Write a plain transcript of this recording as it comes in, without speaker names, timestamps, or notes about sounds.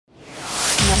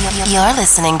You're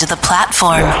listening to The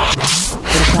Platform.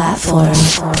 The Platform,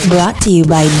 brought to you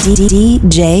by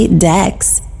DJ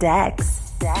Dex.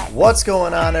 What's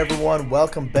going on, everyone?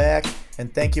 Welcome back,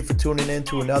 and thank you for tuning in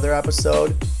to another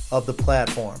episode of The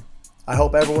Platform. I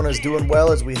hope everyone is doing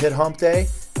well as we hit hump day,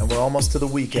 and we're almost to the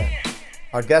weekend.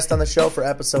 Our guest on the show for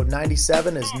episode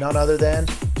 97 is none other than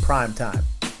Primetyme.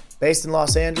 Based in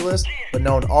Los Angeles, but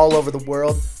known all over the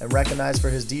world and recognized for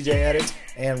his DJ edits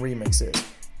and remixes.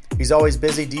 He's always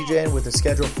busy DJing with a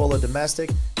schedule full of domestic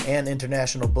and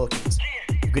international bookings.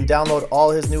 You can download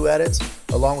all his new edits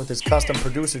along with his custom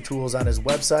producer tools on his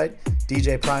website,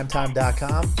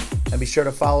 djprimetyme.com, and be sure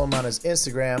to follow him on his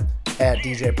Instagram at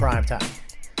djprimetyme.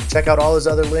 Check out all his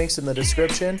other links in the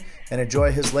description and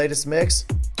enjoy his latest mix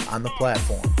on The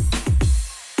Platform.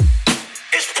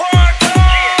 It's prime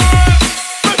time!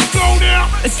 Let's go now!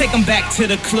 Let's take them back to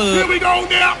the club. Here we go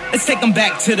now! Let's take them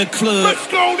back to the club. Let's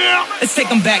go now! Let's take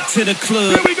them back to the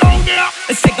club. Here we go now!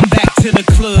 Let's take them back to the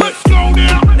club. Let's go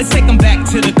now! Let's take them back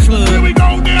to the club. Here we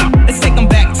go now! Let's take them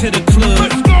back to the club.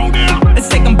 Let's go now! Let's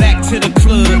take them back to the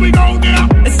club. Here we go now!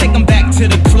 Let's take them back to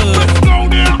the club. Let's go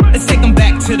now! Let's take them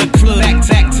back to the club. Back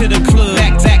to the club.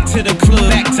 Back to the club.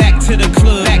 Back to the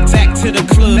club. Back to the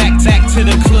club. Back to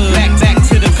the club. Back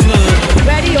to the club.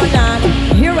 Ready or not,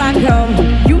 here I come.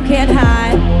 You can't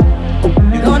hide.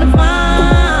 You're gonna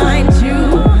find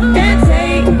you and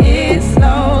take it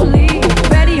slowly.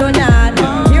 Ready or not,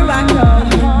 here I come.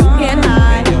 You can't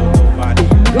hide.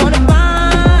 Gonna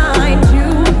find you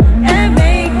and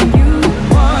make you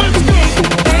want.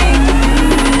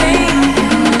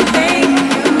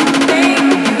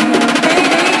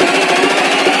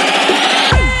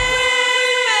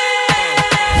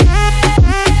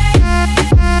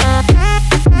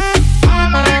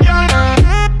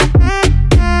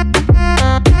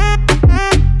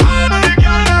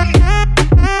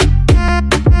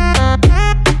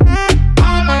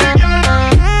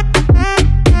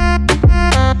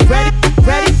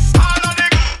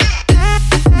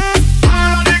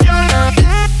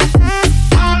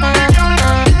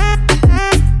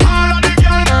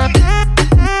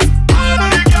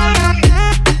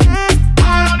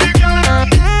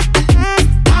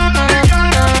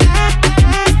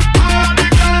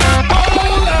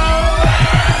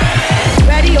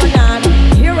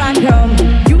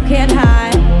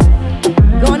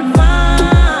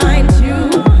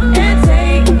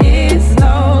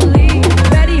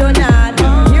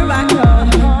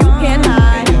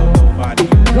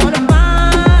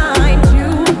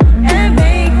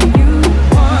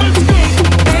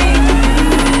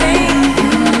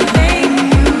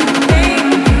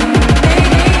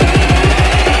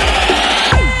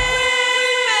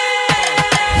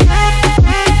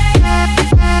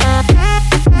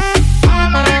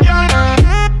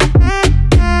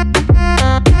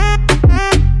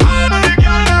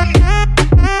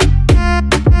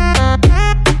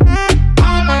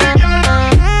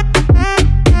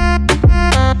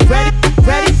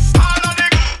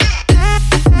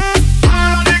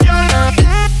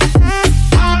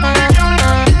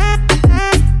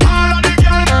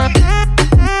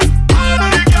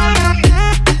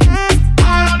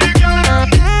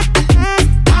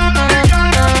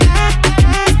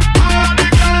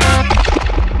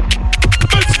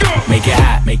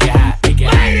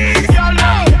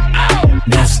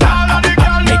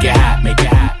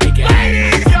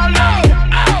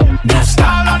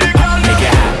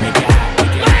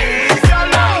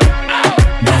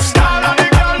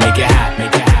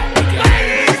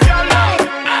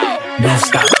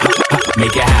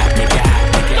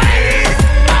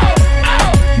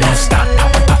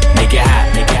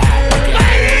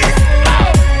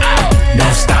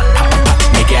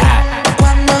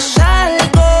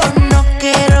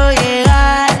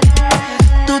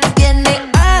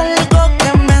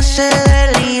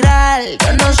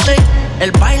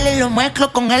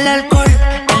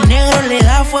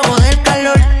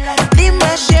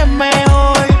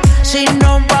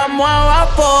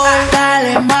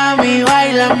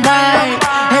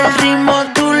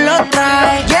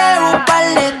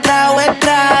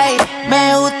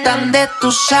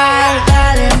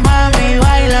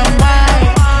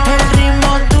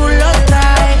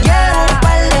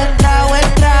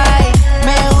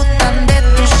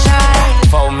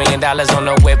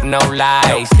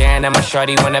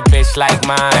 Shorty want a bitch like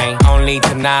mine, only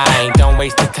tonight, don't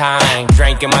waste the time.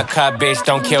 Drink in my cup, bitch,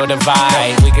 don't kill the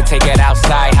vibe. We could take it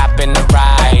outside, hop in the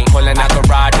ride. Pulling out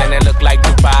garage and it look like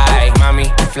Dubai.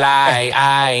 Mommy, fly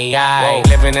fly.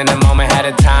 Living in the moment, had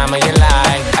a time of your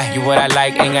life. You what I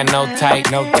like, ain't got no type.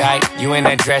 You in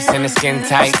that dress and the skin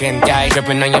tight.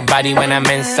 Dripping on your body when I'm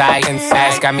inside.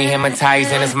 Got me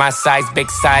hypnotized and it's my size, big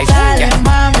size. Dale,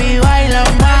 mami, baila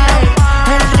más.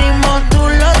 El ritmo tú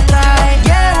lo traes.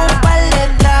 Llevo un par de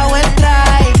tragos en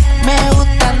trae. Me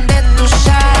gustan de tu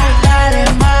side. Dale,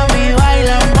 mami,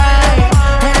 baila más.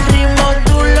 El ritmo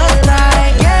tú lo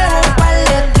traes. Llevo un par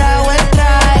de tragos en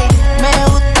trae. Me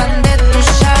gustan de tu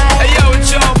side. Hey yo,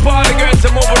 it's y'all party girls,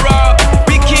 I'm overall.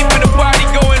 We keeping the party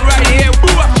going right here.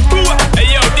 Hey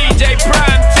yo, DJ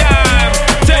Primetyme,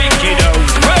 take it away.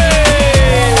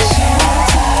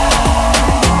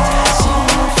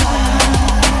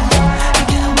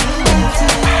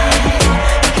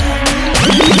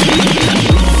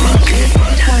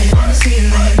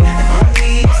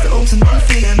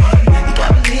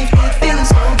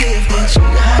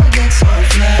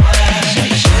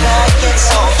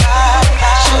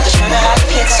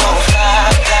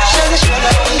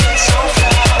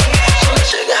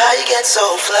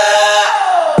 So fly.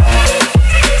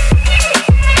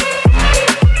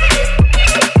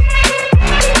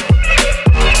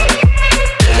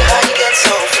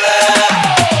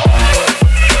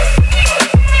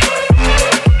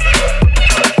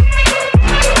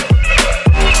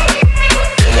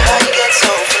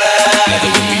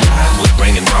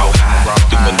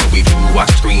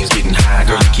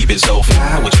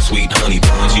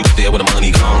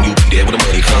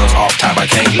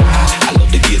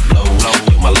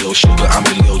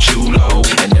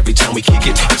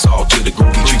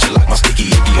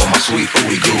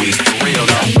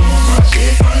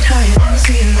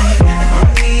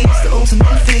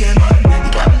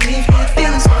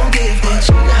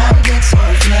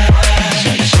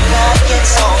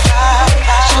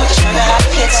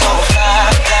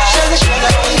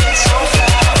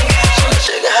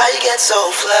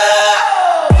 So fly.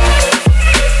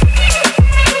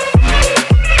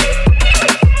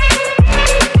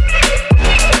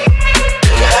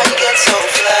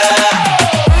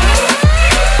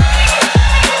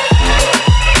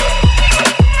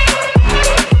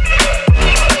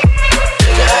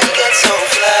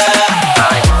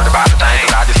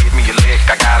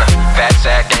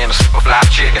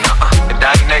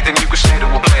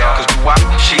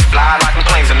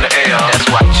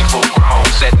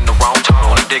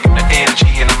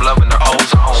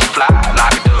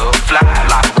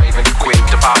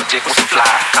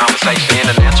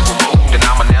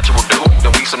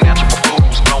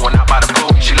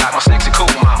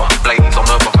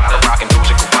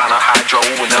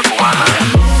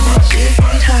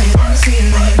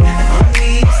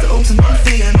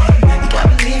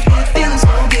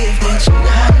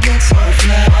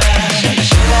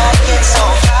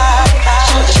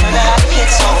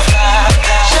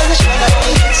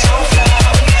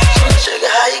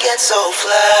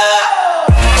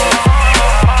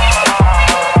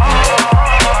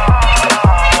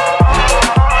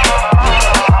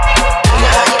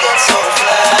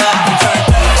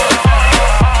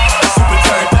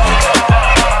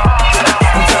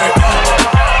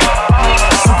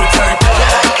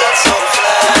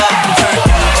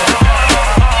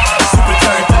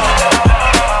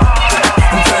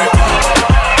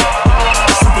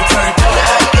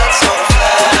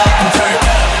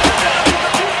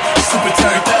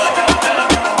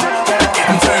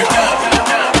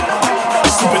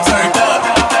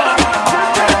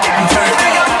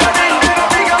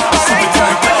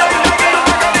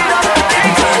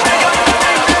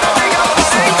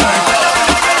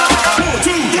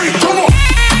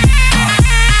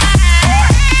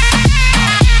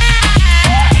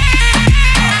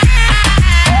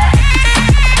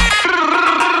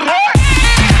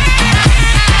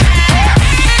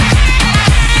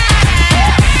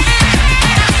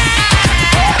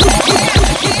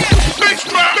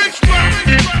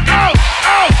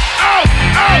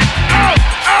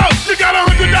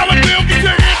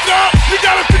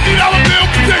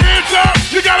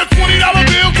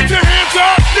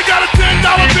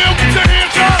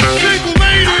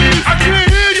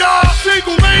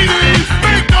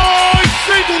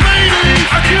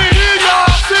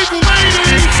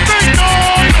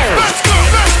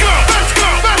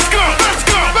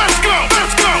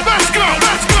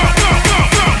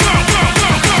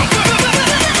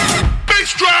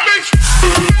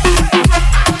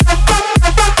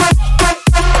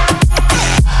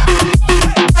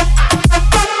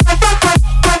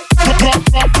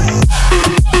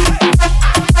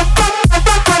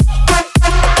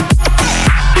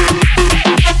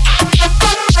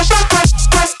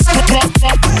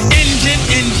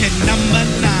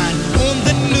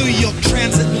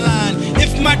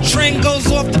 train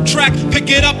goes off the track. Pick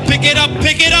it up, pick it up,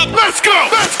 pick it up. Let's go,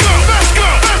 let's go, let's go,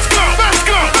 let's go, let's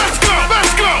go, let's go,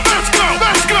 let's go, let's go,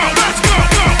 let's go, let's go,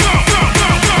 go, go, go,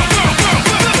 go, go, go,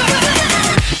 go.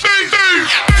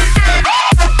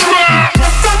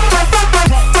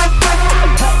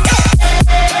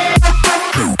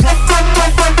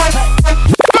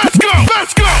 Let's go,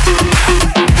 let's go.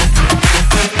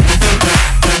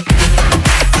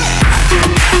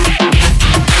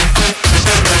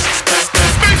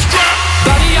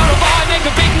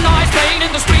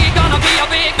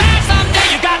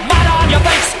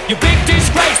 You big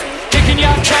disgrace, kicking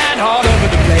your can all over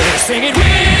the place. Singing, we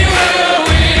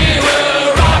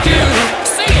will rock you.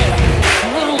 Sing it.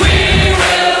 We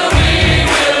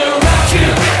will rock you.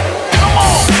 Come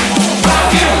on.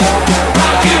 Rock you,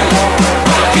 rock you,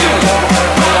 rock you,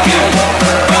 rock you.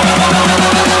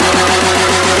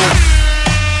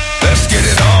 Let's get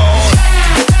it on.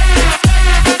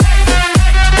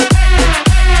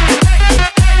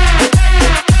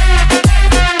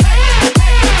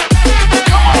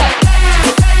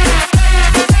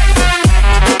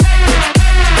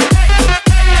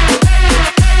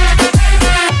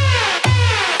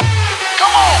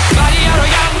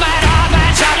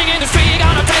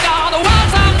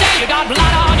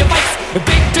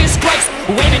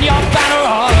 Waving your banner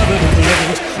all over the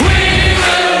place. We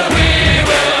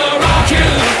will rock you.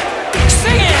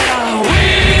 Sing it. We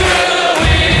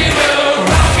will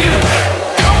rock you.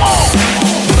 Come on.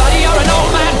 Buddy, you're an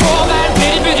old man, poor man,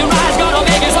 pitted with your eyes, gonna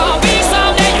make you zombie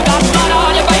someday. You got blood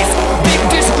on your face, big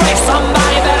disgrace.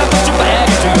 Somebody better put your bag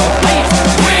into your place.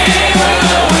 We will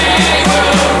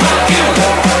rock you,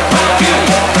 rock you.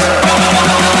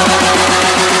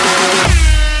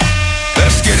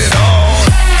 Let's get it on.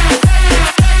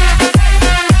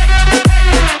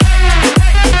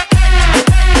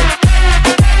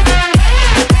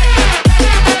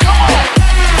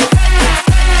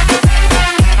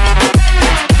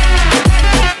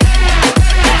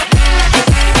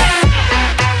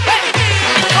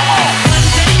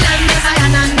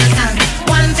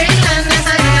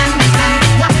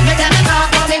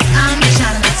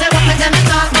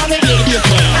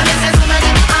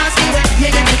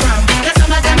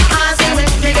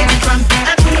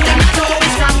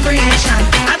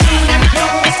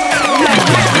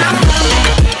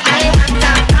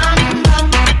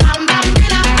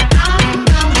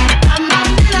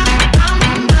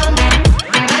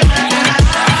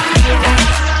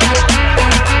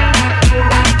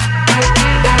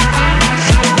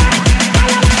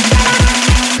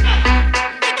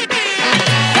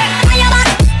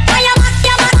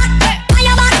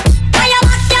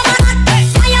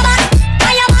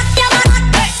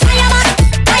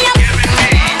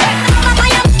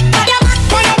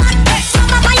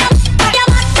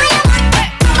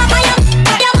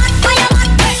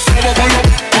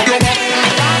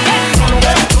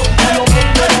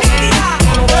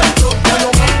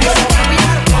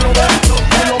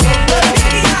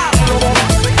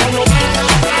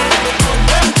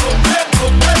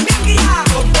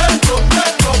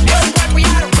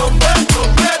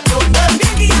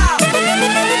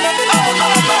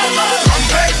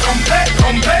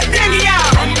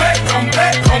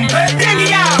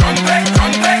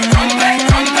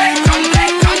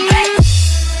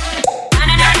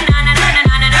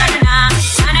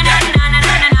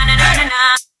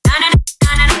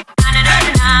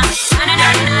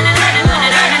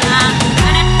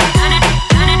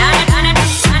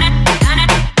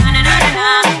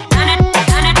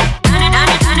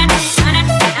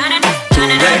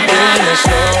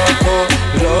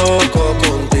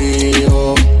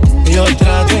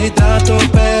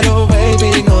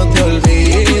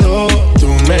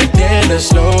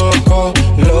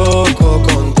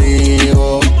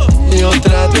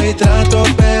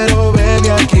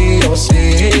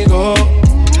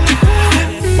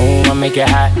 Make it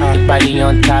hot, body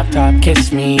on top,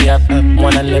 kiss me up,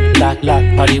 wanna lip lock,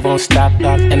 party won't stop,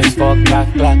 and it's 4 o'clock,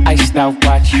 iced out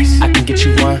watch, I can get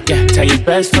you one, yeah. Tell your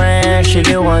best friend, she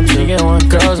get one,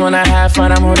 girls when I have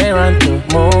fun, I'm who they run to,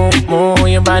 move,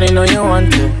 your body know you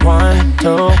want to, 1,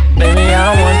 2, baby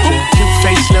I want you, cute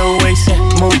face, little waist,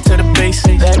 move to the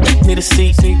basics, let me the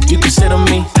seat, you can sit on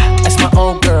me, that's my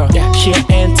old girl, yeah, she an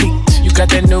antique, you got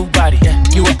that new body, yeah,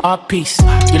 you an art piece,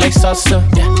 you like salsa,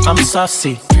 yeah, I'm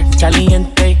saucy,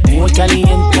 caliente, muy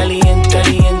caliente, caliente,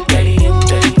 caliente,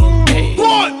 caliente, caliente.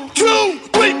 1, 2,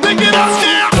 3, pick it up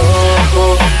now.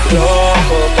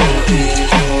 Loco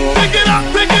contigo. Pick it up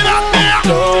now.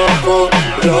 Loco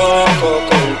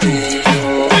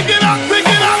contigo. Pick it up now. Pick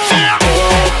it up.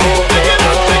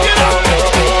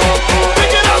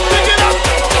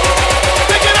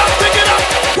 Pick it up.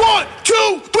 1,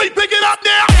 2, 3,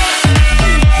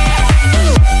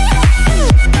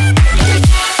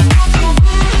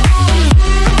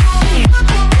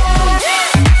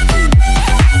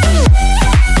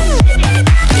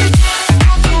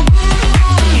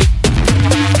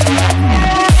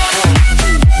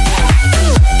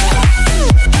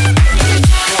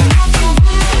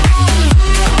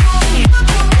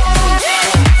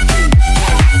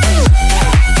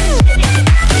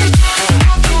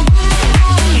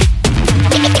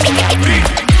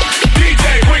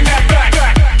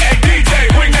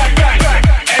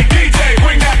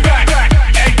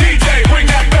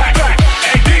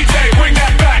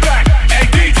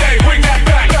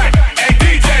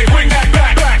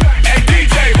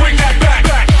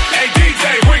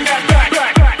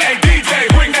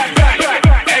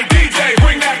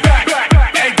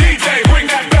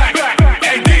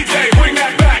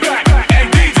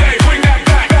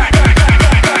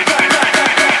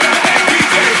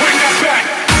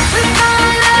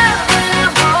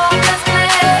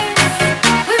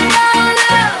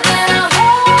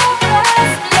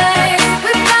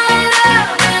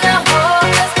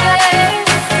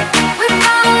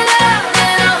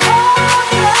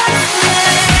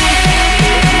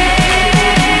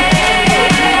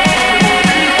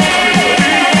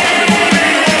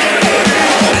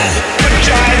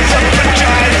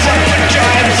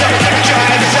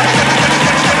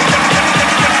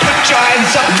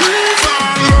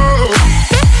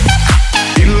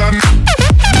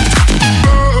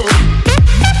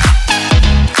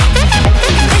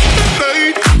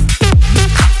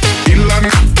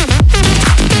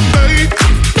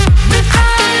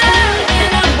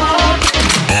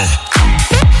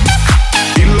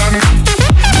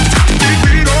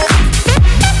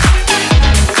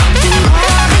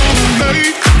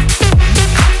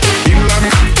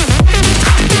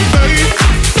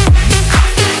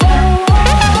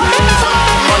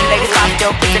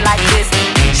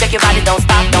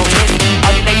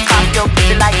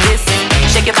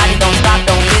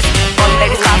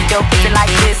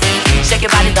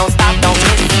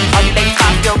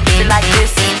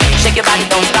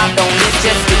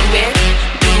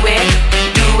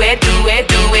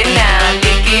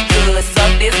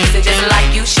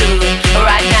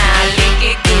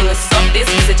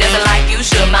 just like you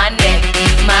should. My neck,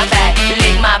 my back,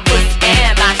 lick my pussy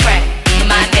and my crack.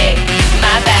 My neck,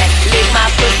 my back, lick my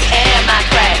pussy and my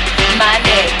crack. My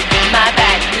neck, my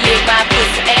back, lick my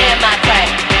pussy and my crack.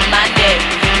 My neck,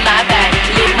 my back,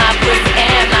 lick my pussy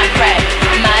and my crack.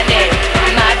 My neck,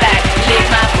 my back, lick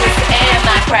my pussy and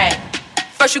my crack.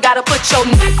 First you gotta put your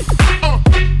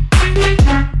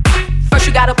First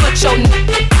you gotta put your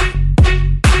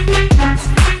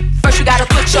First you gotta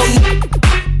put your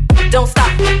Don't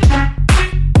stop.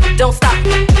 Don't stop.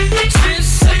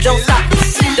 Don't stop.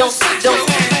 Don't stop. Don't stop.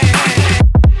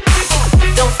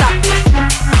 Don't stop.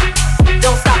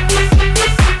 Don't stop.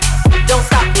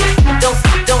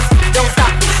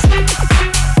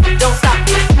 Don't stop. Don't stop.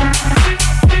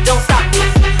 Don't stop.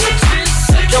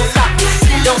 Don't stop.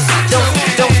 Don't stop.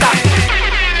 Don't stop.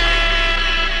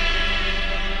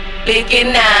 Lick it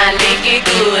now, lick it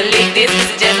good, lick this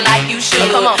pussy just like you should.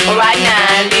 Come on, right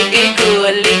now, lick it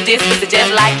good, lick this pussy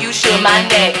just like you should. My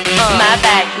neck, my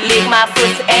back, lick my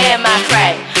pussy and my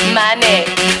crack. My neck,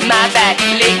 my back,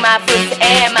 lick my pussy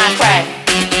and my crack.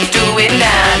 Do it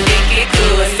now, lick it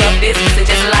good, suck this pussy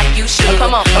just like you should.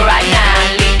 Come on, right now,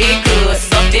 lick it good,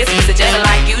 suck this pussy just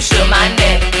like you should. My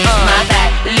neck, my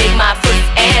back, lick my pussy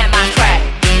and my crack.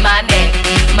 My neck,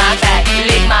 my back,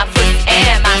 lick my pussy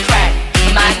and my crack.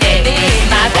 My neck,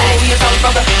 my back, you come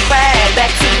from the crack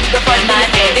back to the front. My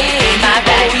neck, my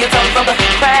back, you come from the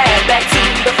crack back to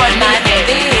the front. My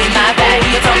neck, my back,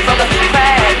 you come from the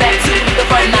crack back to the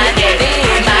front. My neck,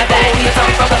 my back, you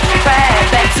come from the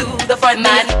crack back to the front.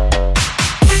 My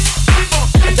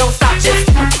don't stop, just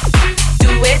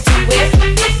do it,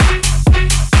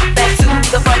 back to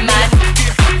the front. My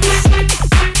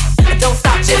don't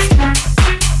stop, just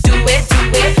do it.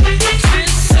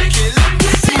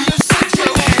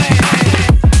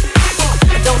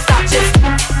 Don't stop, just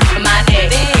my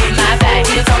neck, my back.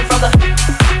 You come from the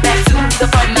back to the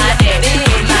front. My neck,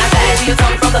 my back. You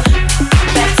come from the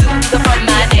back to the front.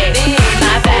 My neck,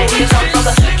 my back. You come from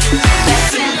the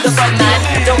back to the front. My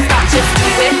don't stop, just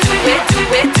do it.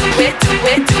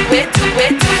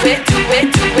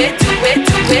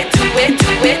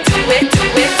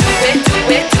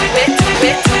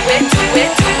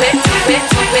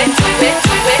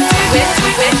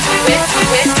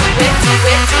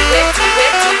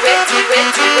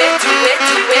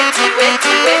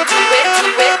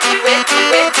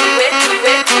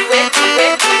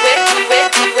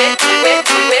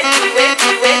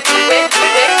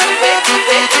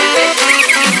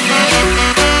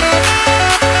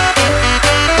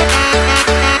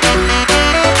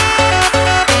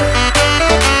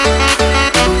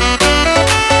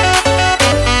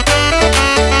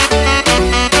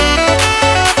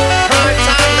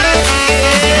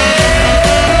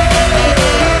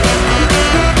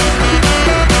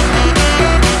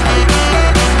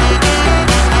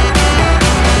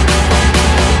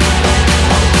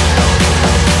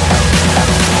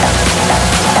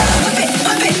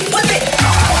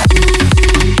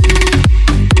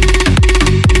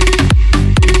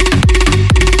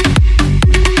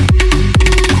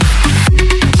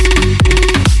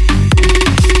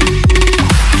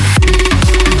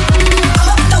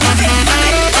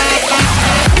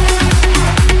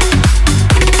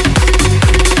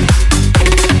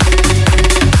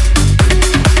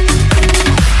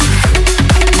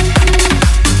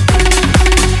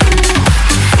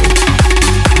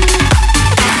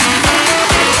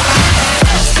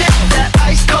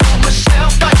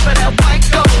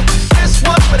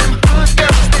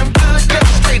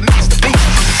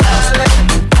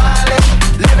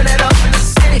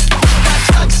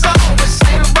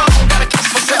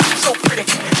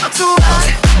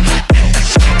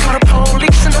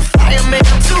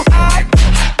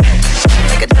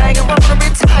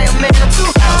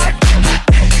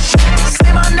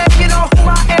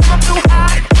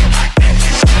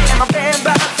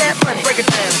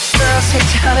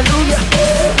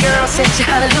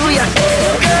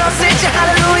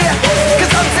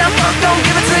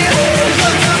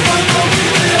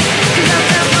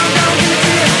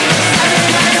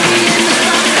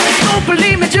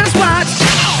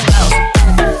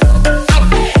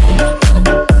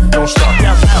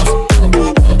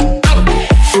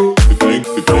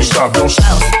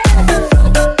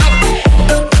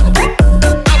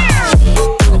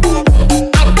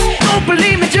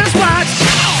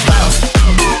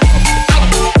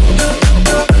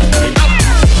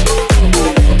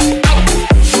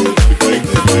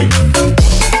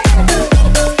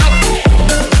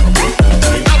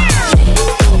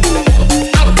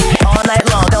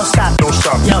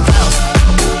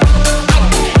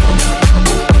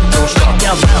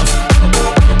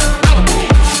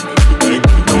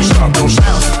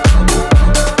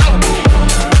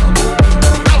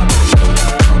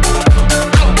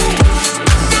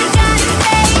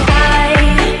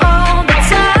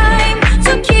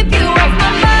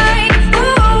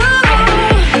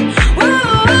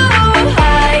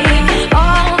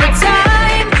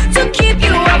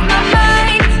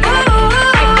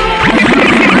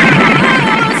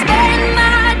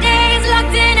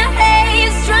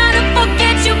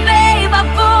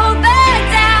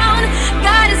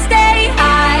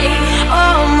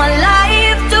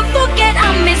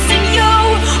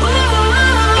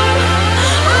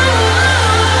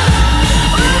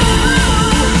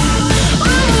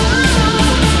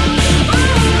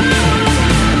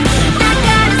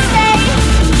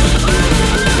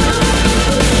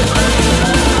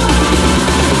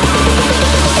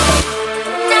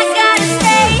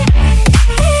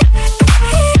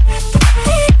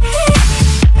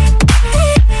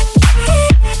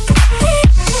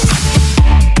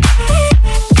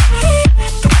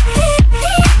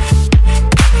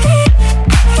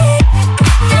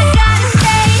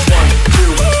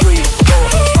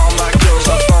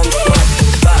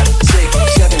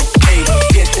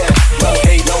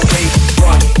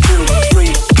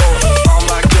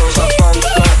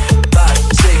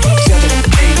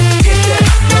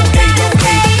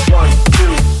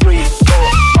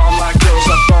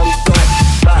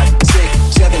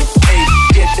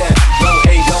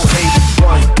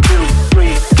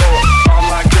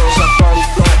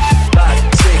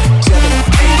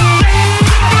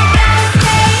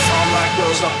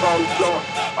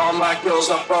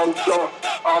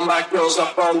 girls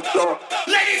up on the floor.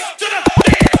 Ladies to the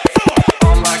dance floor.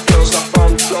 All my girls up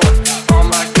on the floor. All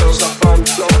my girls up on the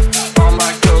floor. All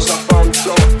my girls up on the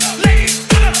floor. Ladies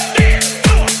to the dance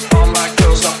floor. All my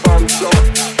girls up on the floor.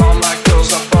 All my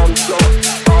girls up on the floor.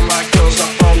 All my girls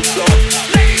up on the floor.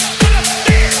 Ladies to the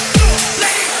dance floor.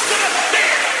 Ladies to the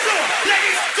dance floor.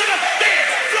 Ladies to the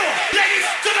dance floor. Ladies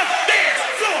to the dance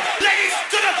floor. Ladies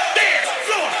to the dance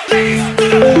floor. Ladies to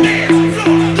the dance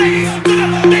floor. Ladies to the dance floor. Ladies to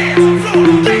the dance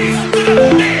floor. Ladies to the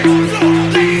dance floor.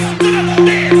 Ladies to the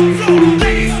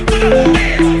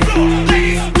dance floor.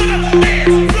 Ladies to the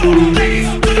dance floor.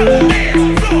 Ladies to the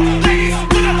dance floor. Ladies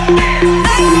to the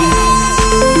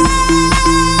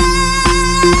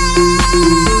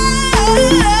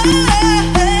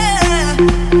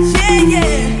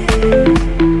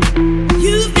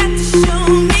You've got to show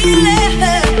me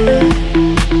love.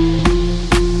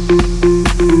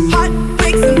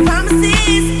 Heartbreaks and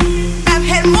promises, I've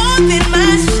had more than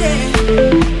my share.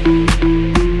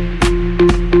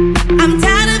 I'm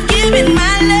tired of giving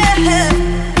my love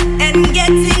and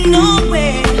getting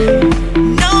nowhere,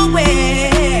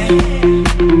 nowhere.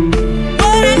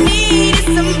 What I need is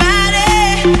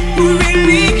somebody who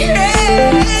really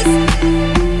cares.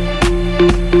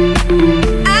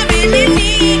 I really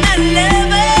need a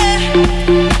lover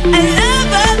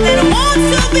that wants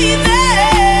to be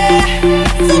there.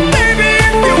 So baby,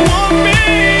 if you want me,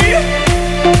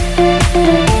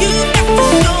 you've got to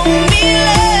show me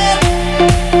love.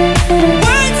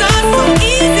 Words are so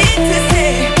easy to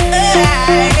say.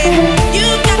 You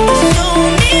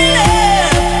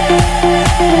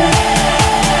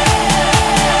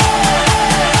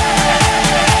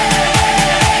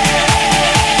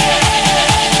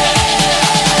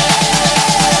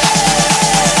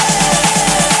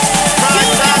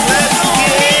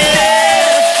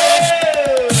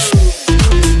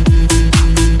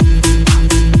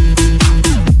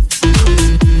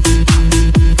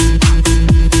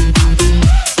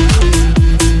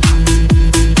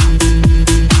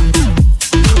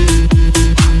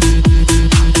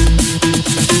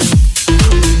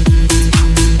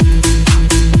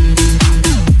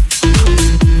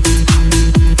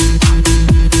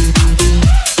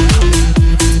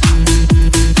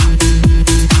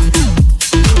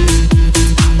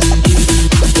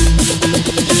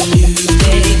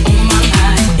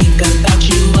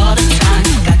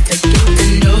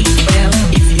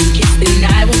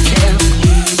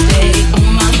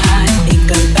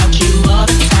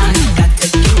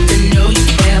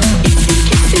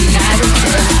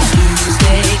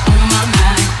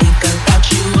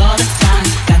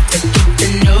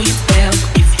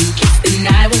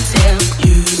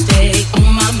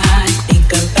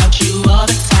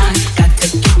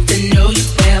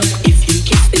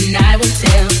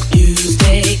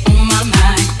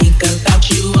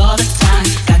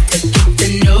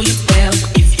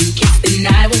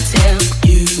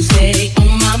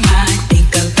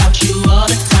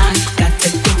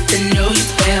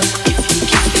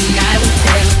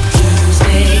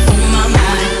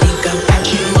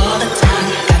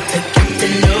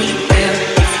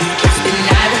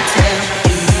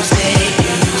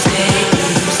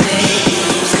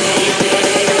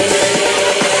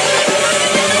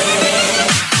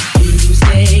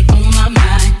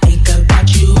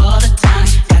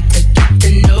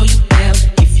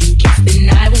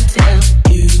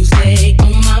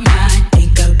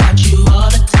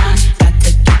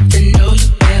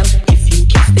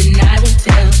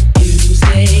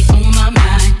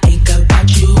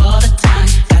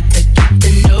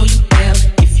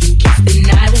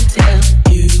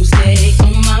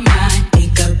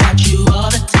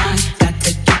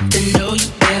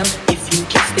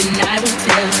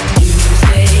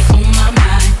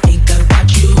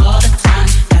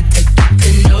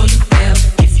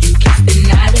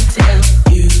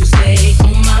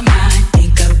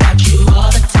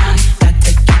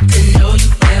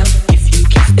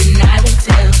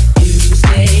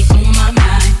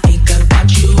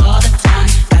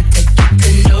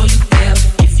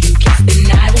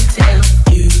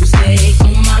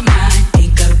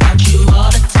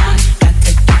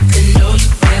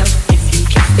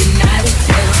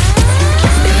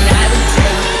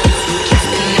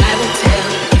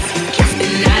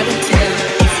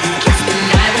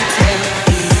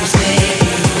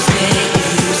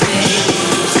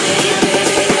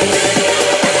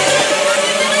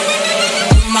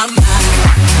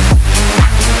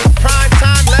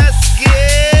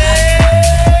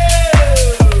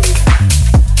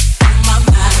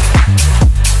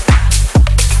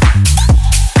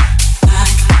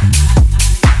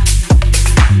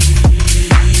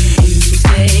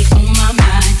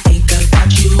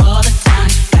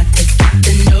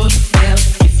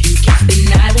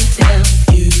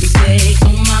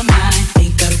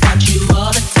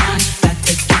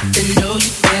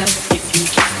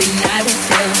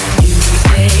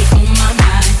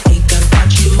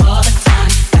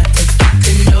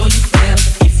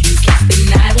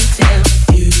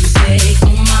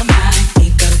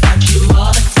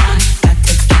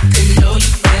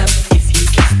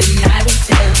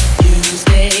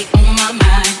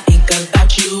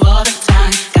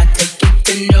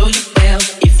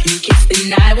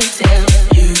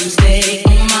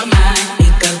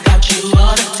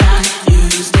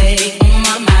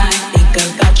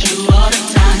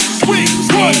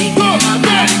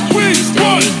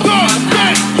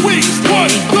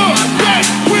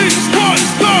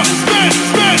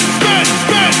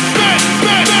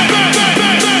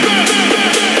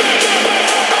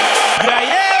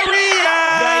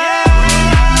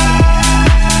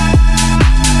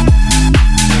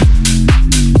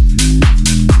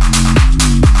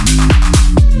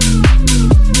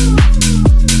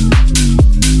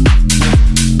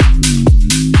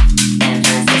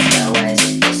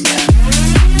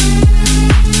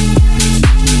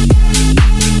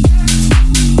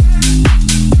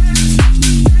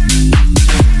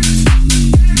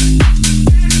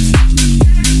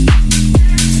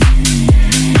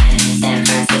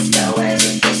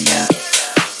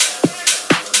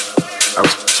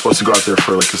out there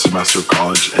for like a semester of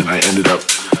college, and I ended up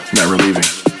never leaving.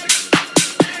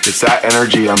 It's that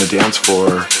energy on the dance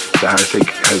floor that I think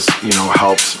has,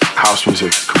 helped house music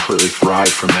completely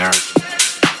thrive from there.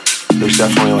 There's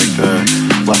definitely like the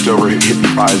leftover hippie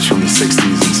vibes from the 60s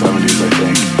and 70s, I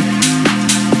think.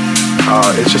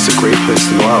 It's just a great place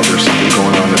to go out. There's something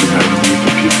going on every night of the week,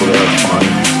 and people there are fun.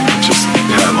 It's just,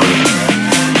 I love it.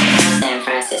 San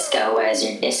Francisco, where's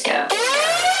your disco?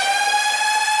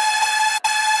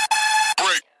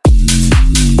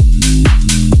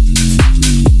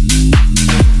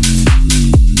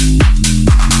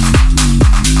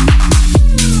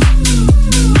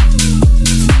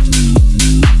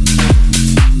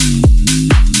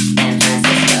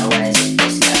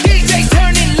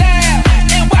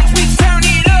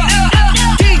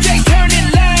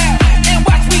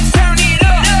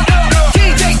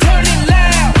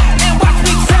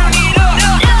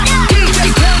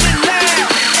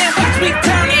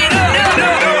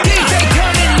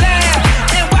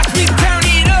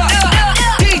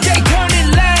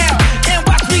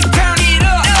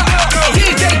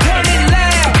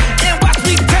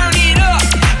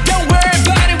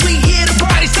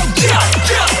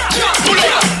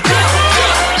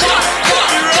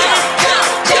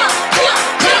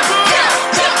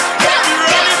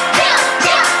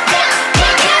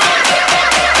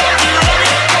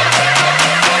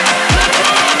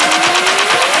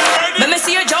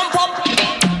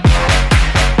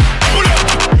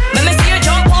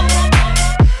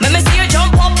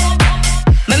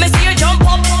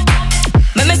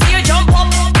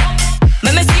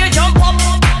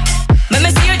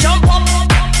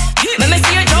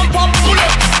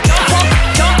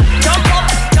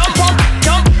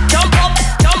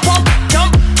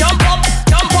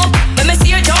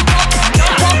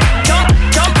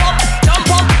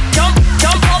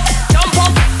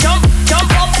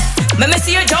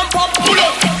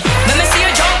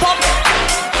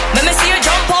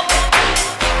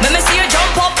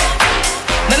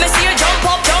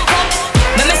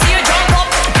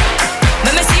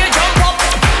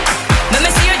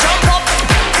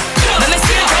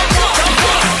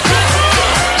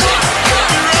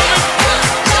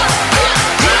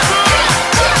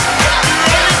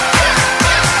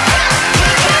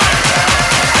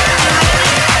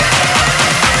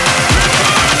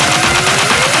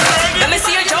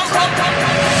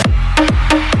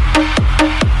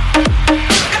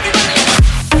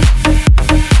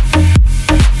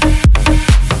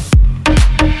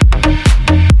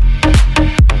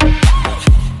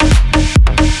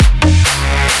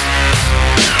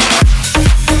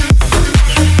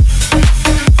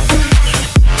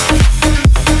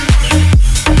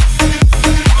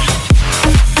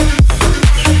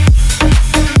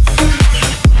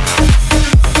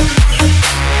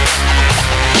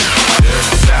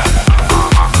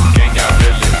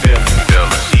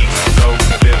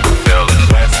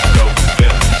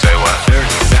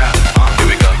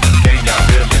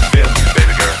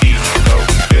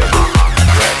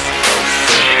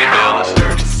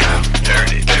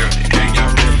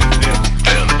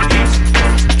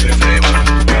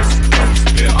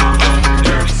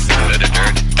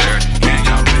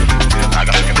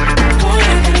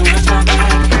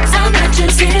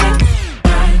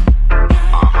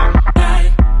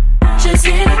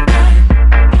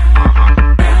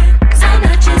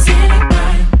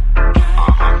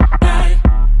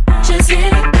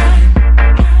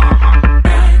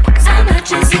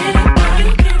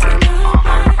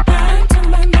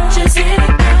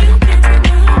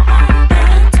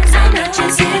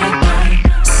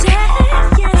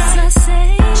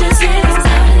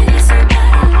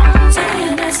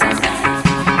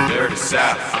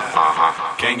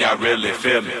 really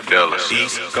feel me. Feel us.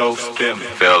 East Coast feel me.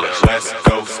 Feel us. West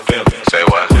Coast feel me. Say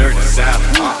what? Dirty South.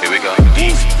 Here we go.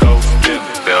 East Coast feel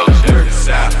me. Feel us. Dirty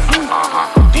South.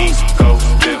 East Coast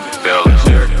feel me. Feel us.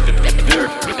 Dirty South.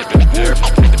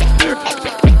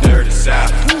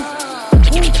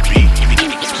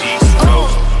 East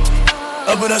Coast.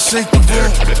 Up and I shake the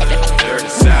room. Dirty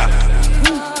South.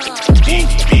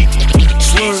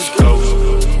 East Coast.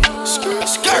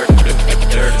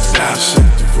 Dirty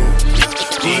South.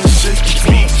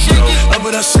 How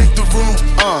about I shake the room?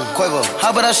 Quavo,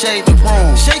 how about I shake the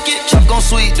room? Shake it, chop gon'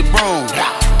 sweep the broom.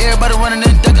 Everybody running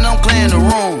and ducking, I'm clearing the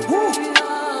room.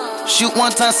 Shoot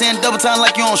one time, saying double time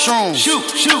like you on shrooms. Shoot.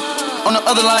 On the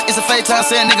other line, it's a fake time,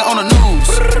 saying nigga on the news.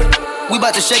 We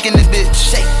bout to shake in this bitch.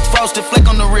 Shake. Frosted flake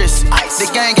on the wrist. Ice.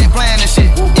 The gang ain't playing this shit.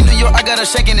 In New York, I got her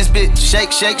shaking this bitch.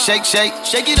 Shake, shake, shake, shake.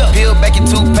 Shake it up. Peel back your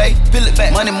toothpaste. Peel it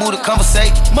back. Money move to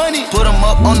conversate. Money. Put them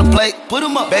up on the plate. Put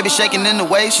them up. Baby shaking in the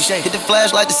waist. She shake. Hit the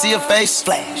flashlight to see her face.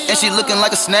 Flash. And she looking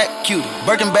like a snack. Cutie.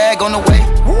 Birkin bag on the way.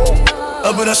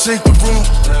 Up and I shake the room.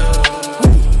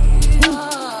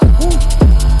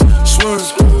 Swerve.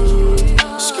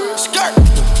 Skirt.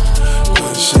 Go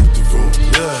ahead and shake the room.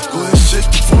 Yeah. Go ahead and shake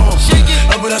the room. Shake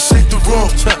it. Up and I shake the room.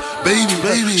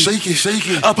 Baby, shake it, shake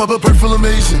it. I pop a bird full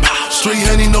amazing. Straight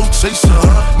honey, no chaser.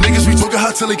 Niggas be talking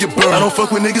hot till they get burned. I don't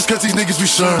fuck with niggas cause these niggas be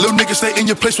sure. Little niggas stay in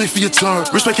your place, wait for your turn.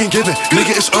 Respect ain't given,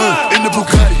 nigga it's earned. In the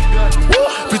Bugatti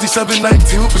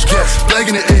 5719 with cats. Flag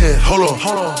in the air, hold on.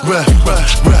 Ref.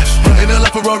 Ain't a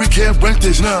like Ferrari, can't rent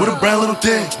this. With a brown little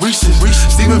thing, Reese's.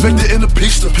 Steven Victor in the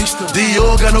pista.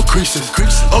 Dior got no creases.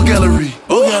 All gallery.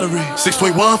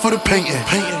 6.1 for the painting.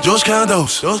 George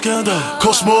Condos.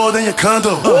 Cost more than your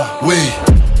condo. Wait.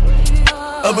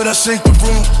 Up and I shake the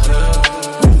room.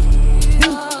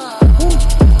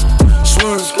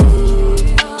 Swerve.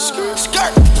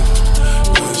 Skirt.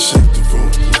 Go ahead and shake the room.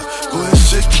 Go ahead and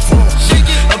shake the room. Shake it.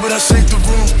 Up and I shake the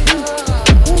room.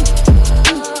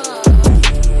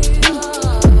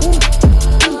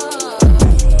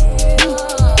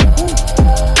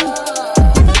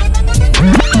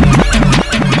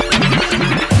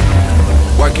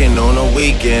 Working on a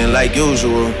weekend like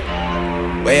usual.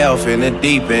 Way off in the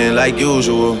deep end like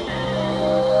usual.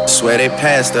 Swear they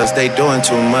passed us, they doing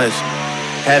too much.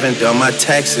 Haven't done my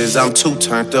taxes, I'm too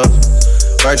turned up.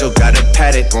 Virgil got a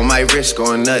paddock on my wrist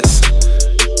going nuts.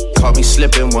 Caught me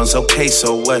slipping once, okay,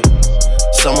 so what?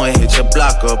 Someone hit your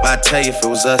block up, I tell you if it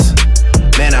was us.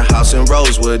 Man, a house in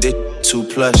Rosewood, it too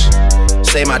plush.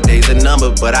 Say my day's a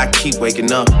number, but I keep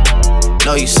waking up.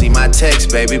 Know you see my text,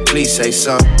 baby, please say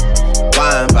something.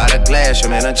 Wine by the glass,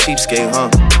 your man a cheapskate, huh?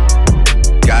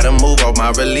 Gotta move on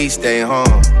my release day, huh?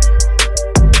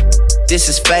 This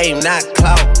is fame, not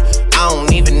clout. I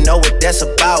don't even know what that's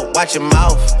about. Watch your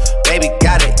mouth. Baby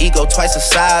got an ego twice the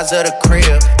size of the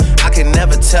crib. I can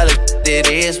never tell it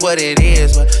is what it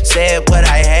is. But said what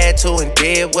I had to and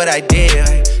did what I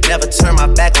did. Never turn my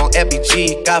back on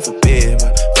FBG, God forbid.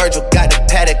 But Virgil got the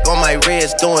paddock on my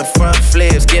wrist, doing front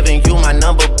flips. Giving you my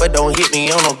number, but don't hit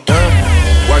me on no dirt.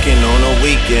 Working on a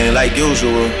weekend like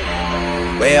usual.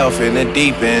 Way off in the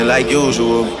deep end like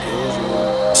usual.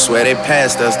 Swear they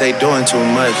passed us, they doing too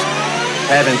much.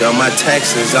 Haven't done my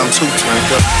taxes, I'm too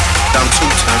turned up. I'm too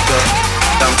turned up.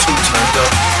 I'm too turned up.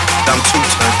 I'm too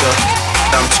turned up.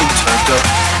 I'm too turned up.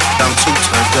 I'm too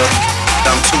turned up.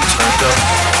 I'm too turned up.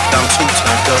 I'm too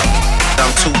turned up. I'm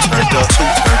too turned up. Too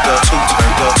turned up. Too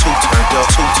turned up. Too turned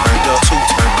up. Too turned up. Too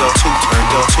turned up. Too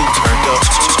turned up. Too turned up.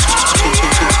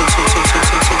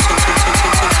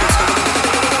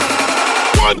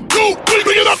 One, two, three,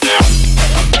 bring it up now.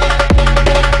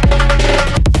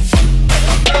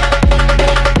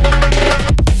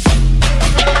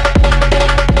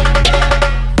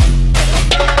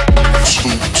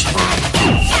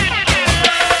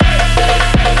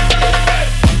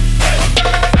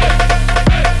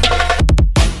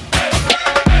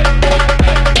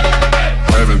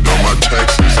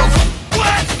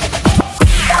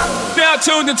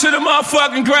 Tuned into the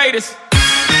motherfucking greatest.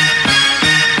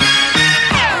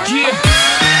 Yeah.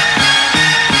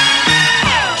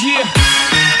 Yeah.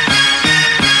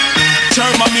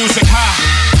 Turn my music high,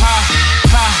 high,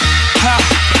 high, high.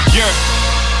 Yeah.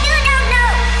 You don't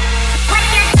know what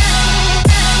you're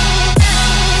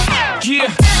doing.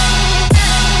 Yeah.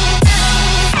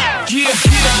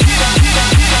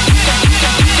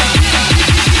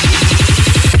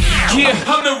 Yeah.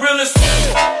 I'm the realest.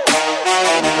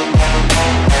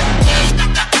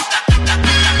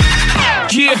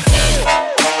 Yeah.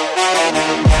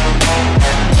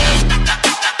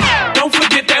 Don't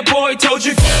forget that boy told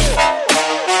you.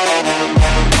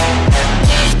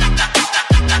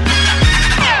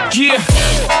 Yeah.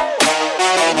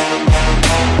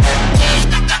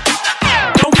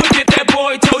 Don't forget that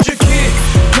boy told you, kid.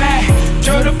 Right,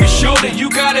 dirt up your shoulder, you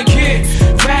got a kid.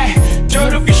 Right,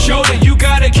 dirt up your shoulder, you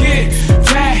got a kid.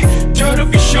 Right, dirt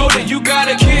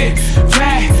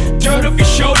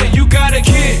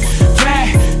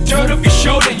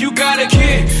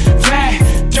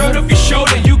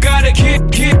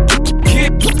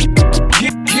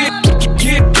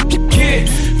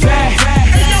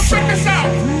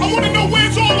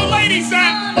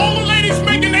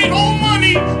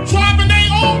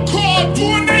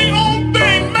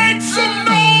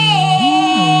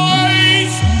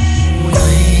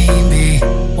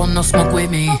want no smoke with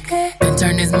me. Then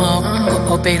turn this mug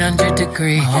up 800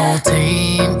 degrees. Whole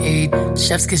team eat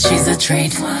chefs cause she's a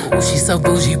treat. Ooh, she's so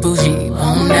bougie,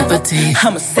 won't never teeth.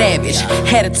 I'm a savage,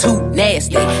 attitude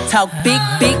nasty. Talk big,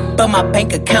 but my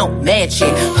bank account match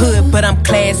it. Hood, but I'm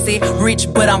classy.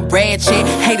 Rich, but I'm ratchet.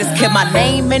 Haters kept my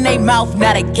name in their mouth,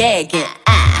 not a gagging.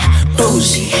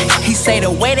 Bougie. He say the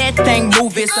way that thing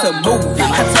move, it's a movie.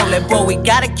 I told that boy we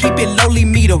gotta keep it lowly,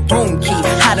 me the room key.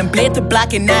 I done bled the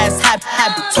block and now it's hot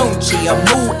Tunchi. I'm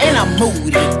mood and I'm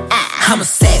moody. I'm a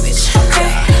savage.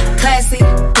 Classy,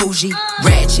 bougie,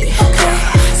 ratchet.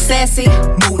 Sassy,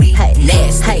 moody,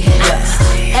 nasty.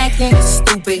 Acting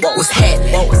stupid, what's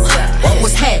happening?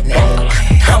 What's happening?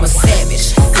 I'm a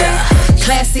savage.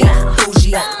 Classy,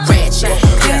 bougie, ratchet.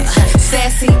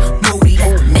 Sassy, moody,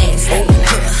 nasty.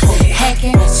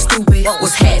 Hacking, stupid,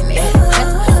 what's happening?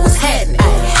 What's happening?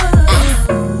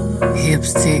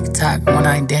 Hips tick-tock when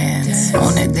I dance.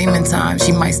 On that demon time,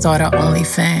 she might start her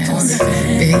OnlyFans.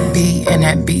 Big B and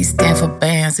that B stand for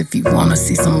bands. If you wanna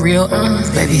see some real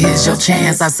baby, here's your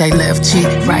chance. I say left cheek,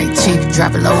 right cheek,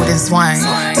 drop it low and swing.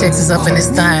 Texas up in this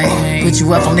thing, put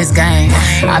you up on this game.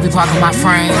 I be parking my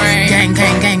frame, gang,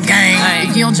 gang, gang, gang.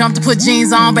 If you don't jump to put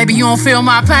jeans on, baby, you don't feel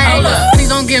my pain. Please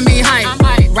don't give me hype.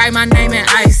 Write my name in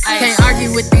ice. Can't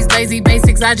argue with these lazy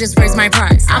basics, I just raise my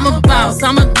price. I'm a boss,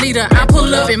 I'm a leader. I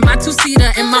pull up in my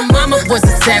two-seater and my mama was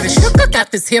a savage.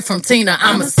 Got this here from Tina,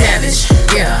 I'm a savage.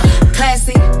 Yeah.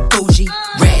 Classy, bougie,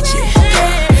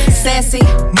 ratchet. Sassy,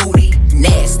 moody,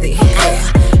 nasty.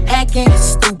 Acting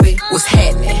stupid, what's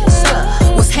happening?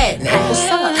 What's happening?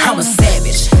 I'm a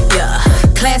savage. Yeah.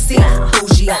 Classy,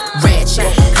 bougie,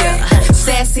 ratchet.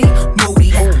 Sassy, moody.